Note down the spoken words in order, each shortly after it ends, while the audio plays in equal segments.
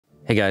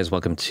Hey guys,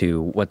 welcome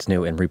to what's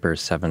new in Reaper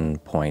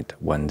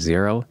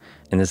 7.10.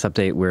 In this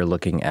update, we're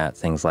looking at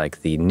things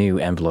like the new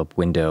envelope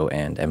window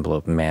and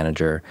envelope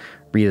manager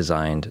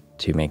redesigned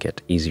to make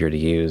it easier to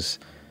use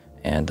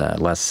and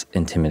less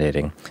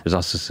intimidating. There's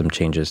also some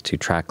changes to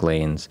track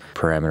lanes,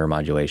 parameter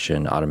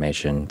modulation,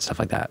 automation, stuff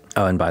like that.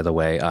 Oh, and by the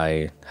way,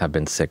 I have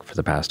been sick for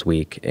the past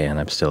week and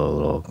I'm still a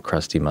little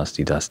crusty,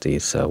 musty, dusty,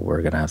 so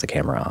we're gonna have the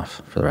camera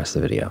off for the rest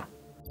of the video.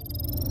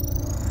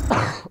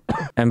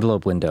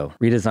 Envelope window.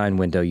 Redesign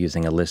window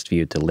using a list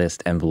view to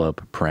list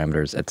envelope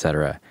parameters,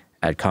 etc.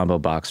 Add combo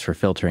box for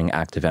filtering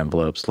active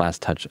envelopes,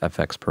 last touch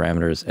FX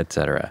parameters,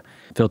 etc.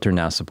 Filter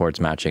now supports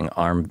matching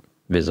ARM,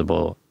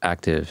 visible,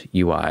 active,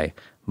 UI,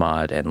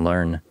 mod, and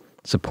learn.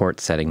 Support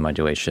setting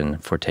modulation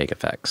for take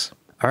effects.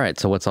 All right,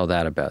 so what's all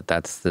that about?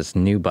 That's this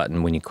new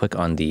button. When you click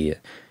on the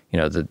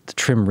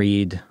trim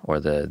read or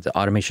the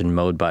automation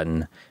mode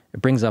button,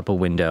 it brings up a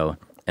window,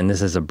 and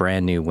this is a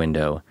brand new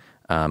window.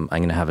 I'm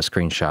going to have a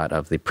screenshot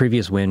of the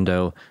previous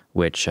window,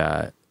 which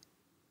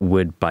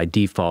would by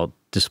default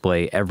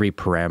display every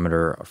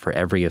parameter for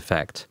every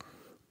effect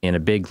in a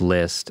big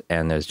list,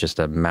 and there's just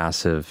a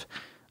massive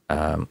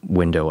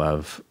window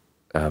of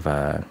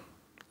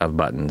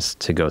buttons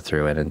to go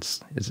through, and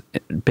it's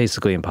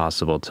basically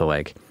impossible to,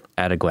 like,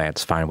 at a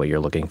glance find what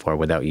you're looking for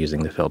without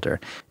using the filter.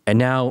 And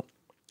now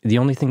the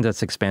only thing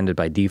that's expanded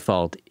by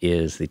default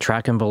is the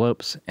track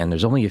envelopes, and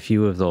there's only a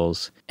few of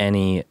those.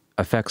 Any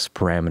effects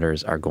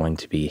parameters are going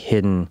to be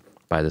hidden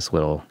by this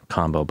little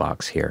combo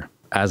box here.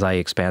 As I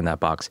expand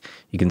that box,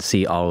 you can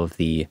see all of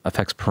the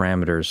effects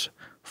parameters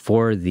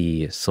for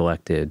the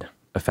selected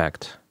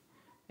effect,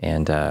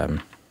 and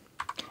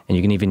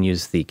you can even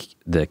use the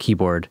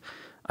keyboard.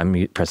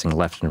 I'm pressing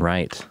left and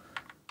right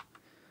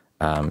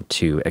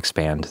to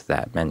expand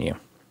that menu.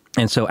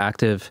 And so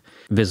active,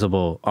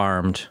 visible,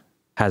 armed,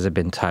 has it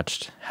been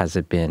touched? Has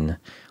it been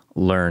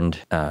learned?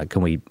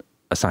 Can we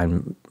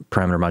assign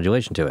parameter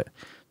modulation to it?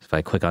 If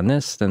I click on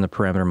this, then the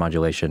parameter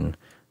modulation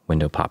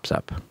window pops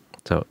up.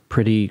 So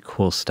pretty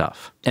cool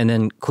stuff. And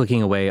then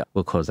clicking away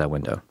will close that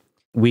window.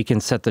 We can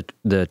set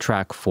the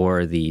track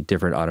for the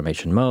different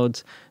automation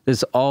modes. This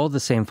is all the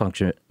same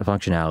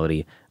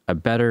functionality, a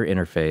better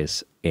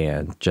interface,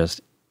 and just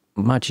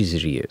much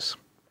easier to use.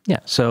 Yeah,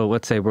 so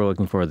let's say we're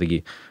looking for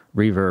the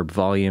reverb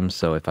volume.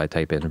 So if I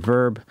type in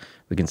verb,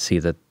 we can see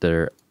that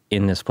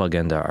in this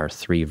plugin there are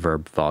 3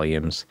 verb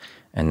volumes,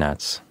 and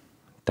that's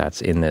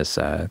in this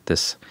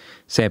this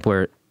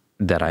sampler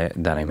that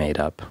I made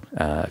up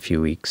a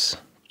few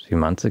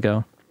months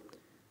ago.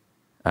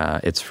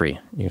 It's free.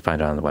 You can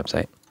find it on the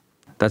website.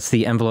 That's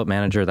the envelope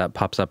manager that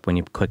pops up when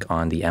you click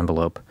on the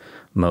envelope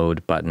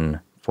mode button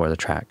for the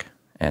track,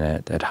 and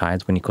it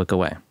hides when you click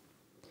away.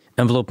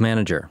 Envelope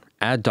manager.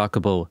 Add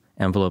dockable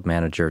envelope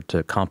manager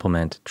to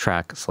complement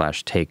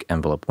track/take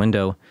envelope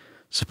window.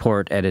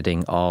 Support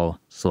editing all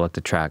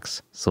selected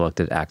tracks,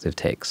 selected active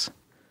takes.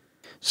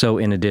 So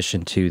in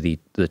addition to the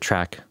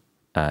track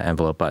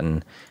envelope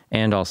button,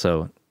 and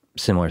also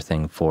similar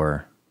thing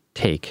for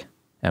take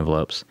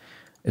envelopes,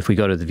 if we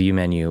go to the view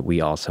menu, we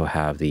also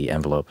have the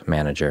envelope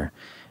manager.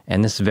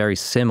 And this is very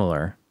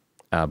similar,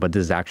 but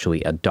this is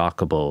actually a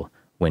dockable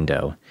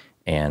window.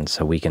 And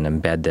so we can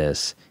embed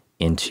this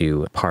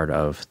into part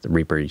of the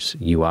Reaper's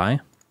UI.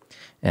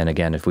 And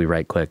again, if we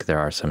right click, there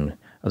are some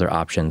other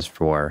options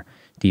for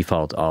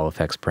default all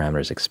effects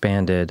parameters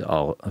expanded,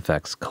 all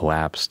effects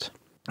collapsed.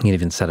 You can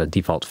even set a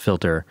default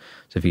filter.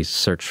 So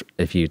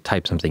if you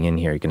type something in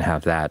here, you can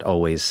have that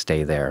always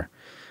stay there,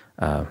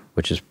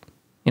 which is,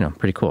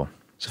 pretty cool.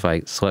 So if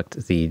I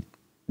select the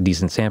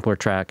decent sampler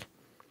track,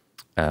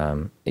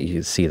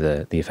 you see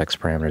the effects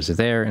parameters are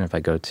there. And if I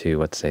go to,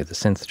 let's say, the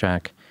synth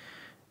track,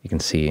 you can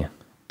see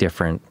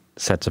different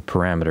sets of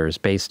parameters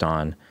based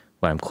on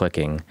what I'm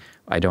clicking.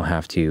 I don't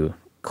have to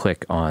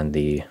click on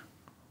the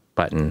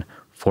button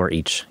for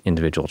each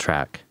individual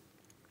track.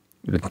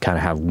 We can kind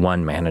of have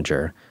one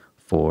manager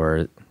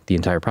for the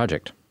entire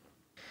project.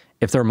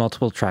 If there are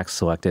multiple tracks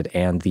selected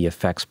and the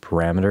effects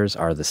parameters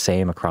are the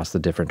same across the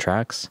different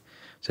tracks,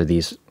 so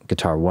these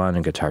guitar 1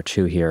 and guitar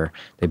 2 here,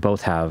 they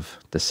both have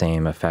the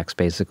same effects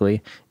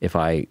basically. If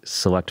I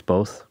select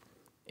both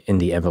in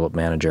the envelope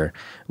manager,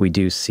 we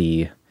do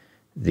see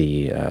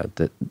the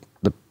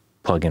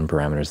plugin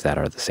parameters that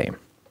are the same.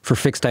 For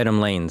fixed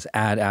item lanes,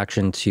 add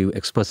action to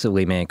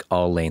explicitly make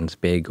all lanes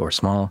big or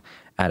small.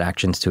 Add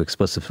actions to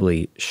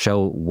explicitly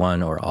show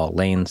one or all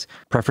lanes.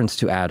 Preference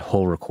to add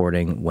whole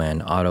recording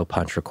when auto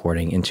punch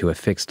recording into a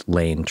fixed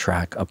lane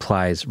track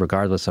applies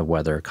regardless of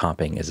whether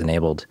comping is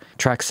enabled.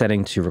 Track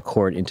setting to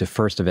record into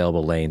first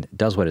available lane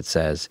does what it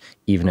says,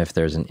 even if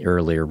there's an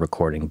earlier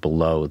recording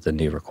below the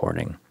new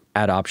recording.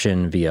 Add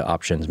option via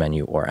options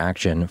menu or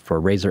action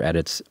for razor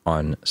edits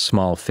on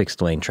small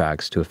fixed lane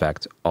tracks to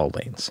affect all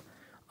lanes.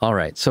 All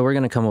right, so we're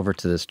going to come over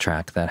to this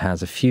track that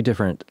has a few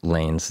different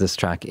lanes. This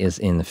track is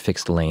in the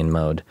fixed lane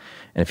mode.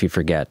 And if you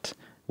forget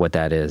what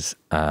that is,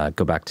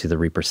 go back to the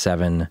Reaper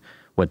 7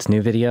 What's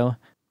New video.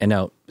 And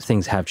now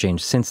things have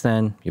changed since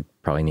then. You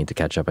probably need to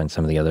catch up on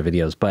some of the other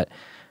videos, but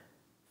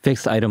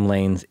fixed item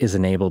lanes is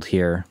enabled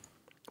here,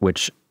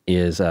 which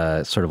is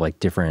sort of like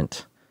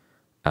different,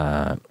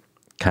 kind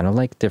of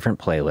like different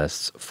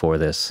playlists for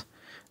this.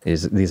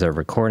 These are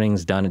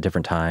recordings done at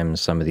different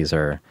times. Some of these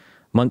are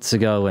months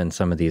ago, and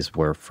some of these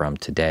were from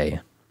today.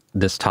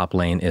 This top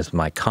lane is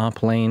my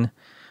comp lane,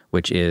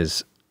 which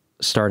is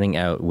starting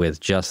out with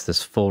just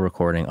this full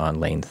recording on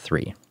lane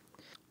 3.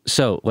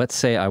 So let's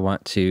say I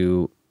want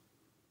to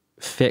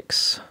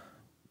fix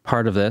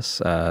part of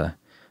this.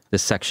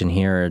 This section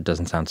here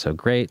doesn't sound so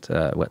great.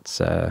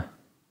 Let's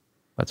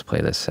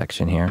play this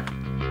section here.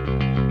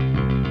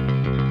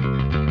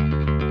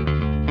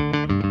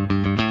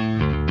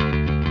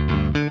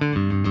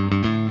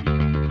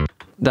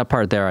 That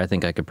part there, I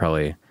think I could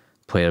probably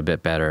play it a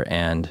bit better.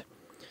 And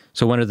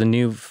so one of the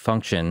new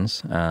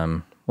functions,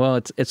 well,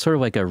 it's sort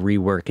of like a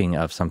reworking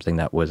of something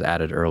that was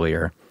added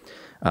earlier.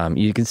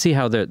 You can see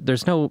how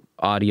there's no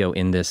audio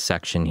in this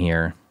section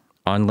here.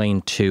 On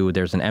lane 2,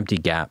 there's an empty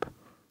gap.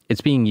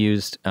 It's being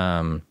used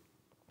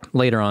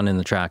later on in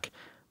the track,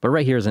 but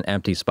right here is an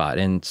empty spot.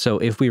 And so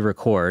if we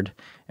record,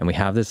 and we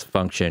have this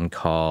function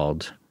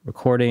called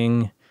record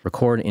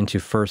into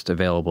first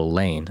available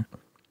lane,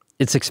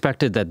 it's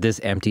expected that this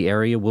empty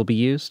area will be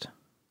used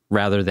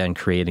rather than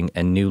creating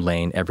a new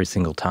lane every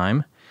single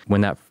time.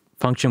 When that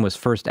function was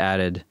first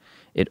added,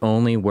 it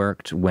only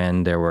worked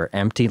when there were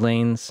empty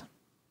lanes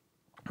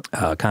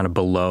kind of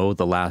below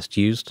the last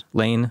used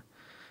lane,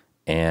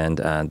 and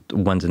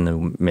ones in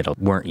the middle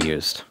weren't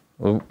used.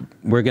 Well,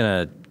 we're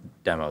gonna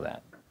demo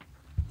that.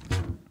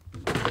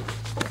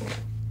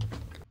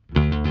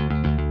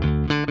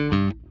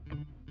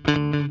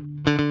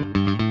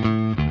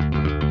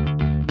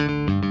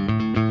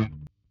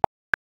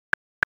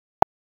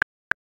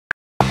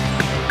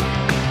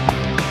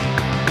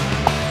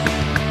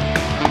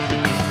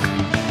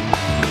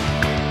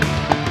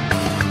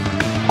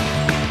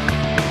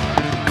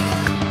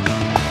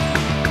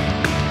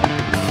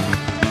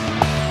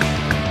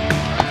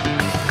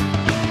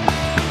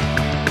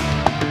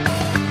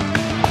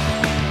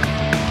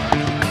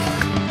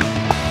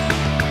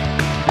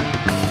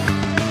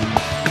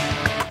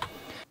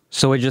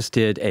 So I just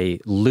did a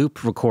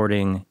loop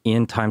recording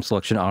in time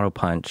selection auto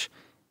punch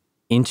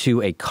into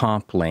a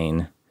comp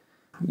lane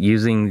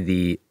using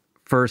the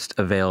first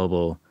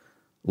available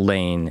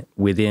lane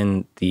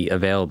within the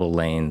available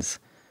lanes.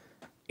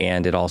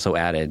 And it also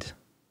added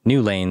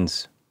new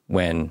lanes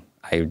when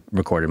I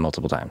recorded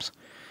multiple times.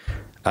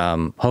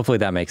 Hopefully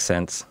that makes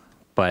sense.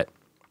 But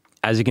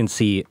as you can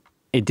see,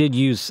 it did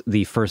use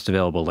the first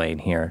available lane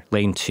here.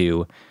 Lane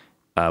 2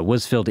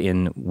 was filled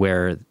in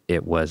where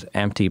it was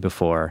empty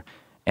before.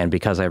 And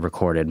because I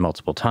recorded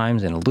multiple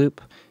times in a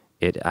loop,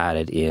 it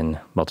added in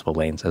multiple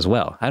lanes as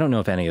well. I don't know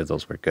if any of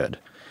those were good.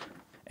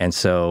 And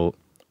so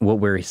what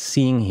we're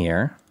seeing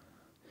here,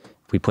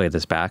 if we play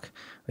this back,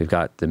 we've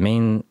got the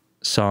main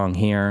song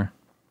here,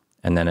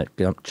 and then it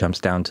jumps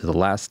down to the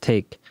last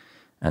take,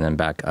 and then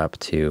back up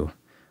to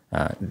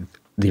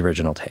the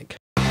original take.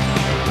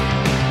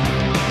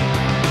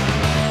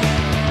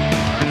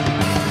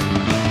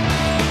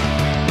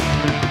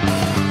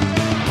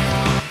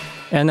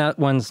 And that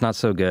one's not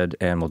so good,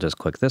 and we'll just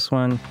click this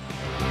one.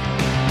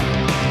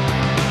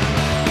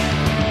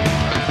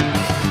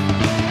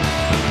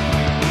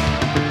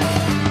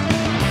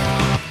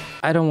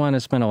 I don't want to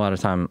spend a lot of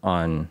time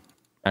on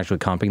actually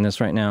comping this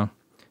right now.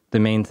 The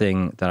main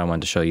thing that I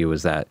wanted to show you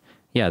was that,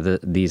 yeah,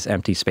 these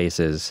empty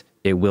spaces,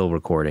 it will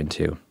record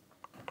into.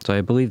 So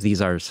I believe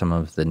these are some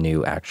of the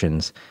new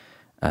actions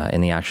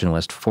in the action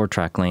list for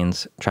track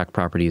lanes. Track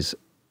properties: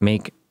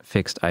 make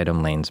fixed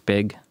item lanes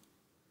big.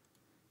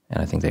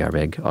 And I think they are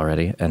big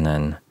already. And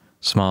then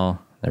small,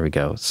 there we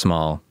go,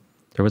 small.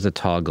 There was a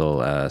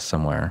toggle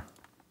somewhere.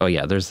 Oh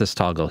yeah, there's this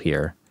toggle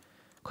here,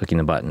 clicking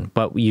the button.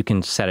 But you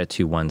can set it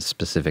to one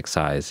specific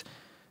size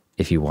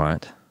if you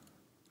want,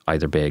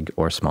 either big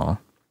or small.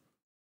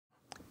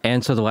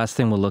 And so the last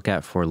thing we'll look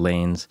at for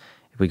lanes,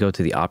 if we go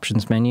to the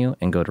options menu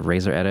and go to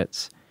razor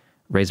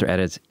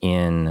edits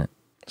in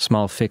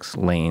small fixed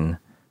lane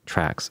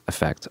tracks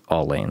affect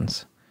all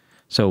lanes.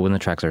 So when the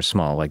tracks are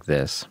small like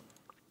this,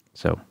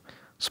 so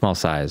small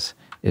size,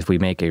 if we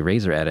make a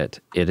razor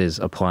edit, it is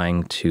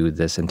applying to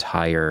this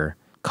entire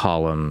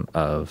column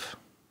of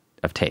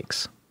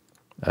takes,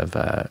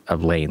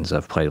 of lanes,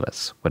 of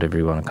playlists, whatever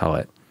you want to call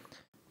it.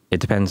 It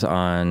depends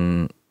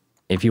on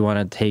if you want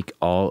to take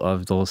all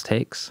of those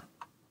takes,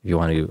 if you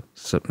want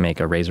to make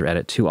a razor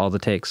edit to all the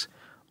takes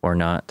or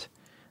not.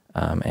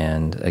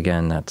 And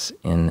again, that's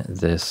in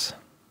this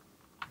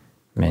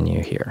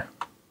menu here.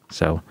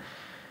 So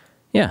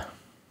yeah,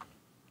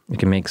 you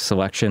can make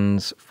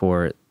selections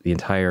for the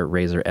entire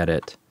razor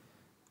edit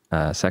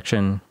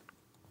section.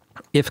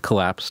 If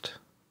collapsed,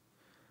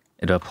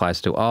 it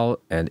applies to all,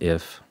 and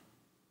if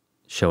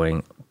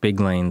showing big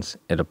lanes,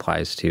 it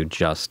applies to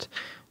just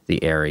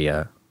the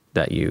area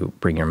that you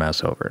bring your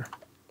mouse over.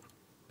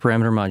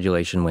 Parameter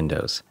modulation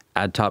windows.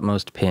 Add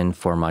topmost pin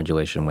for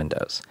modulation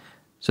windows.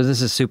 So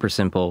this is super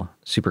simple,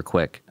 super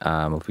quick.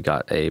 If we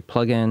got a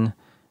plugin,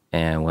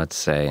 and let's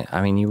say,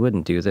 I mean, you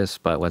wouldn't do this,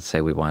 but let's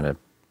say we want to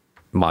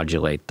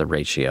modulate the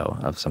ratio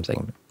of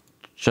something,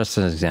 just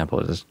as an example,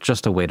 it's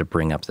just a way to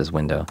bring up this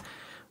window.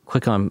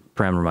 Click on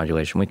parameter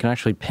modulation. We can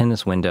actually pin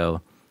this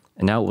window,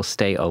 and now it will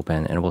stay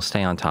open and it will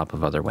stay on top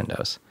of other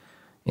windows.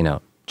 You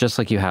know, just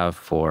like you have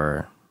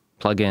for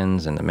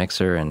plugins and the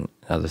mixer and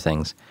other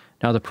things.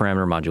 Now the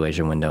parameter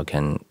modulation window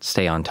can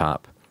stay on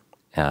top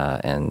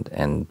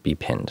and be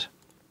pinned.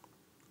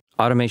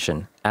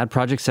 Automation. Add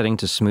project setting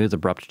to smooth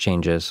abrupt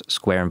changes,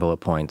 square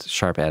envelope points,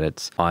 sharp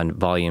edits on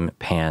volume,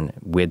 pan,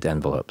 width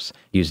envelopes.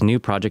 Use new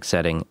project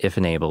setting, if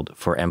enabled,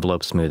 for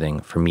envelope smoothing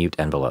for mute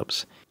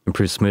envelopes.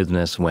 Improve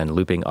smoothness when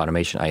looping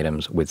automation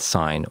items with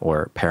sine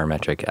or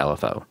parametric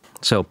LFO.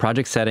 So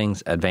project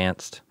settings,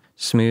 advanced,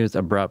 smooth,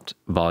 abrupt,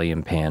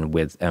 volume, pan,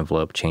 width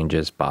envelope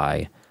changes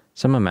by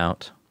some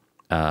amount.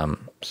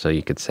 So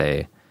you could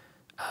say,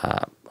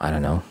 I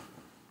don't know,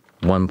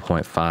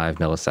 1.5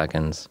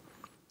 milliseconds,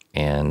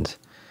 and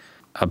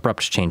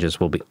abrupt changes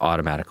will be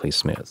automatically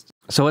smoothed.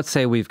 So let's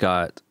say we've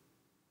got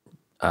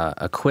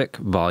a quick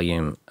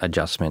volume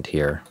adjustment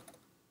here,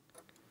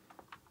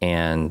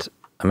 and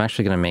I'm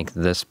actually going to make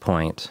this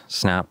point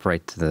snap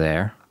right to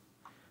there.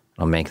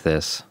 I'll make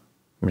this,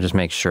 just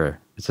make sure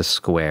it's a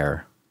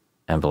square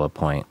envelope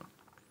point.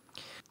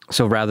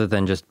 So rather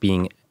than just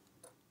being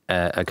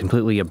a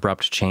completely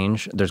abrupt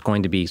change, there's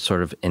going to be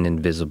sort of an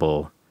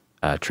invisible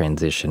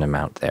transition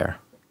amount there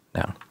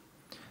now.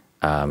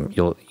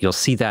 You'll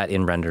see that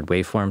in rendered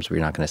waveforms, but you're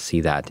not going to see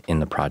that in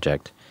the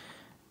project.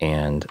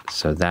 And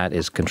so that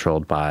is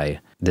controlled by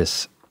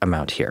this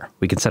amount here.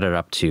 We can set it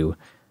up to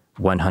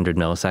 100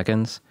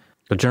 milliseconds.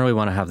 But generally we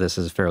want to have this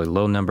as a fairly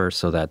low number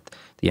so that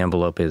the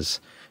envelope is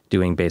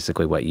doing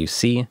basically what you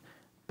see,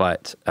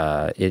 but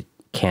it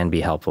can be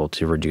helpful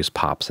to reduce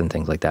pops and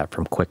things like that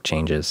from quick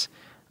changes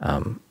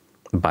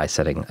by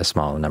setting a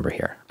small number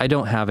here. I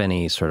don't have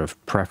any sort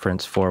of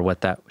preference for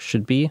what that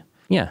should be.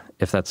 Yeah,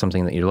 if that's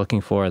something that you're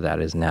looking for, that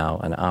is now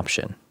an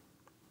option.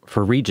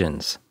 For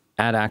regions,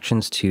 add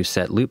actions to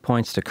set loop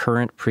points to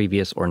current,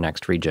 previous, or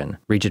next region.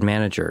 Region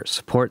Manager,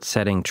 support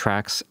setting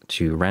tracks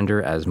to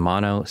render as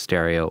mono,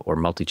 stereo, or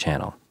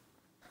multi-channel.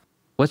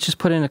 Let's just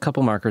put in a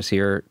couple markers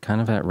here,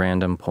 kind of at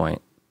random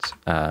points,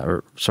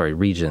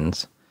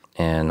 regions,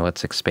 and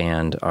let's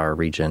expand our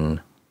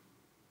region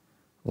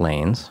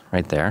lanes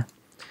right there.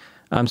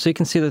 So you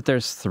can see that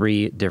there's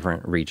 3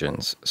 different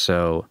regions.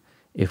 So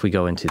if we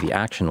go into the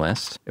action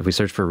list, if we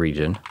search for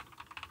region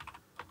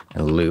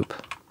and loop,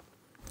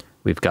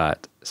 we've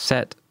got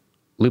set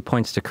loop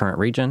points to current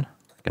region.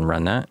 I can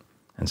run that.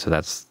 And so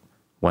that's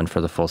 1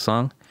 for the full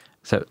song.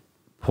 Set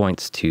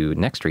points to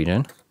next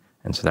region.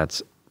 And so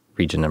that's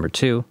region number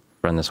 2.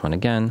 Run this one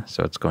again.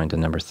 So it's going to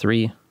number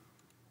 3,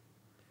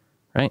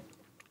 right?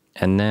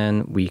 And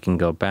then we can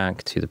go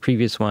back to the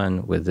previous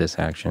one with this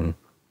action.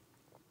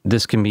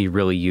 This can be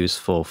really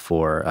useful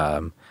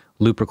for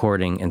loop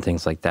recording and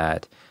things like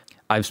that.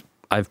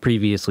 I've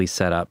previously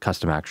set up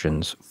custom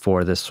actions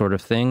for this sort of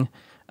thing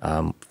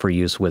for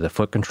use with a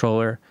foot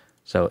controller.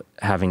 So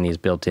having these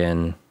built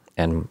in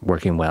and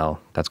working well,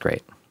 that's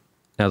great.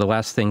 Now the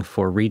last thing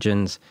for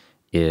regions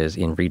is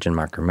in Region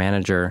Marker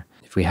Manager.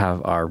 If we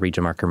have our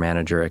Region Marker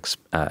Manager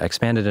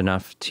expanded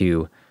enough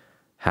to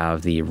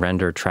have the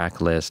render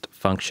track list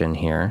function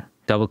here,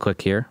 double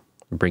click here,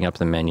 bring up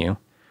the menu.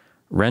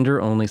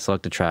 Render only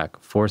select a track,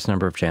 force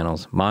number of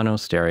channels, mono,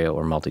 stereo,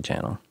 or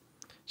multi-channel.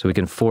 So we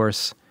can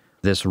force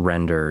this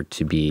render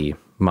to be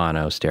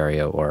mono,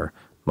 stereo, or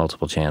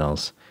multiple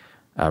channels,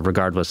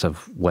 regardless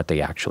of what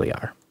they actually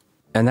are.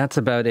 And that's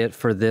about it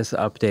for this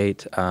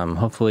update.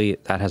 Hopefully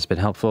that has been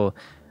helpful.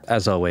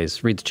 As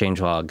always, read the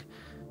changelog,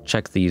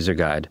 check the user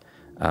guide.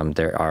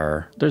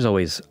 There's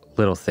always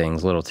little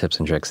things, little tips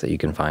and tricks that you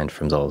can find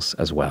from those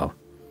as well.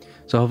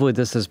 So hopefully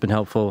this has been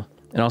helpful.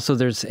 And also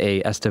there's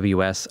a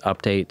SWS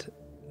update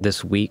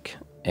this week,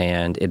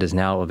 and it is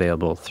now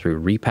available through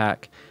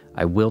Repack.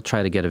 I will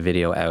try to get a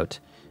video out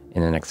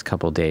in the next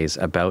couple days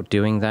about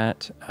doing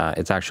that.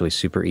 It's actually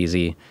super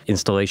easy.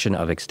 Installation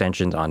of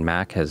extensions on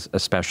Mac has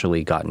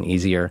especially gotten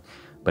easier,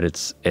 but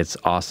it's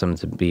awesome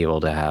to be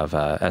able to have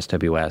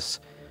SWS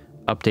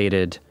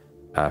updated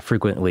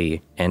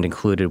frequently and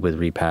included with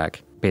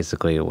Repack.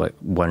 Basically,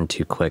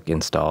 1-2 click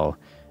install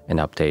and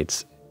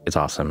updates. It's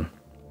awesome.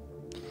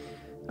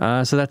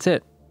 So that's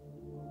it.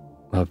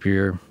 Hope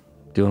you're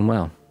doing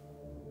well.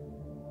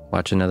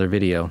 Watch another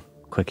video.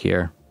 Click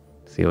here.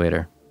 See you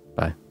later.